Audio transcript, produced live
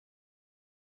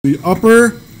The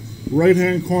upper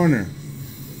right-hand corner.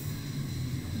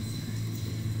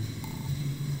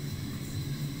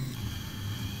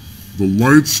 The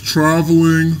light's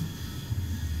traveling.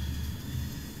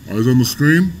 Eyes on the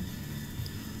screen.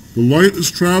 The light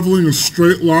is traveling in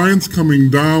straight lines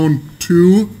coming down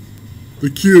to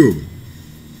the cube.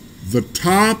 The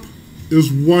top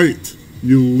is white.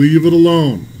 You leave it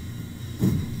alone.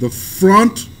 The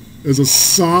front is a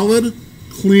solid,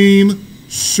 clean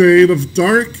shade of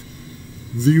dark.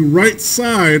 The right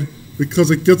side,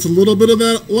 because it gets a little bit of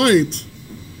that light,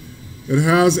 it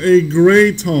has a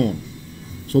gray tone.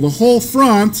 So the whole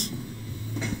front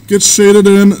gets shaded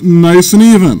in nice and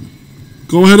even.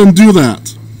 Go ahead and do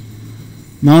that.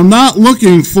 Now I'm not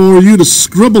looking for you to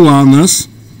scribble on this.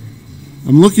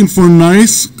 I'm looking for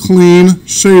nice, clean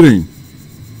shading.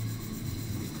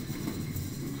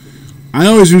 I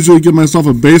always usually give myself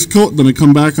a base coat, then I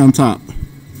come back on top.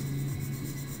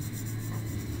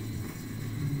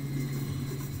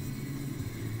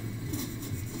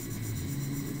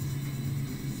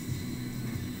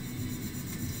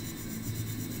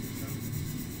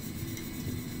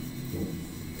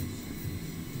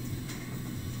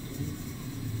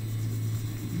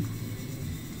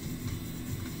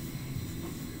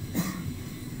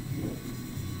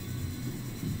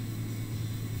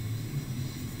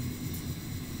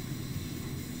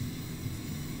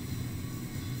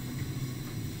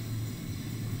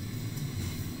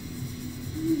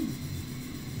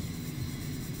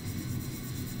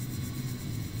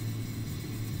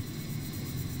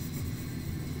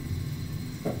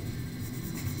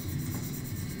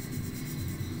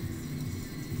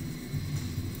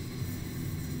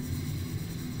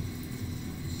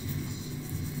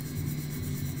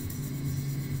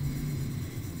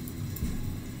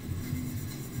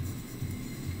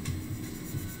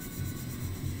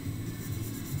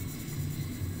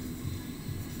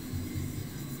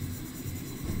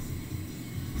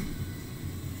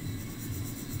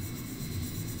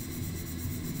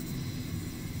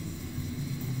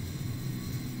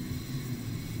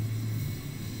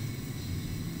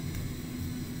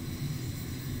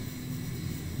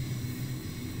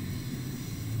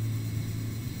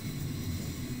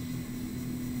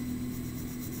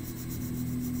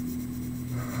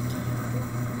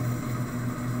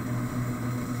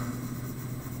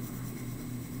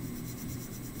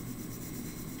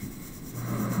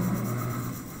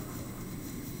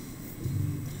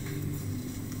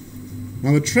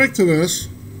 Now the trick to this,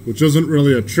 which isn't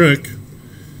really a trick,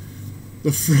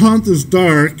 the front is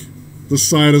dark, the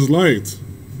side is light.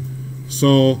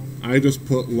 So I just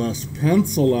put less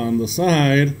pencil on the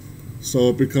side so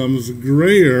it becomes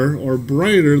grayer or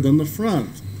brighter than the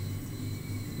front.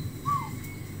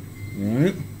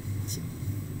 Alright?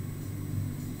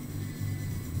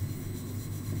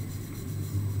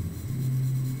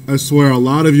 I swear a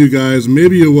lot of you guys,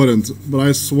 maybe you wouldn't, but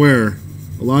I swear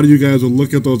a lot of you guys would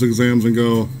look at those exams and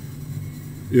go,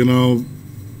 you know,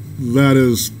 that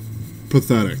is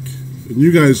pathetic. And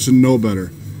you guys should know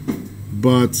better.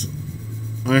 But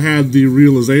I had the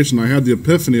realization, I had the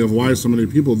epiphany of why so many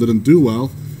people didn't do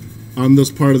well on this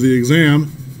part of the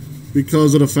exam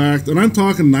because of the fact, and I'm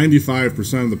talking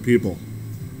 95% of the people,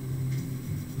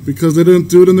 because they didn't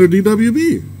do it in their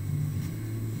DWB.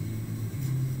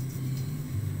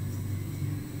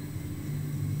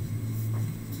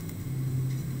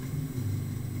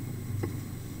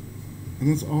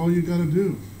 And that's all you got to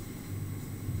do.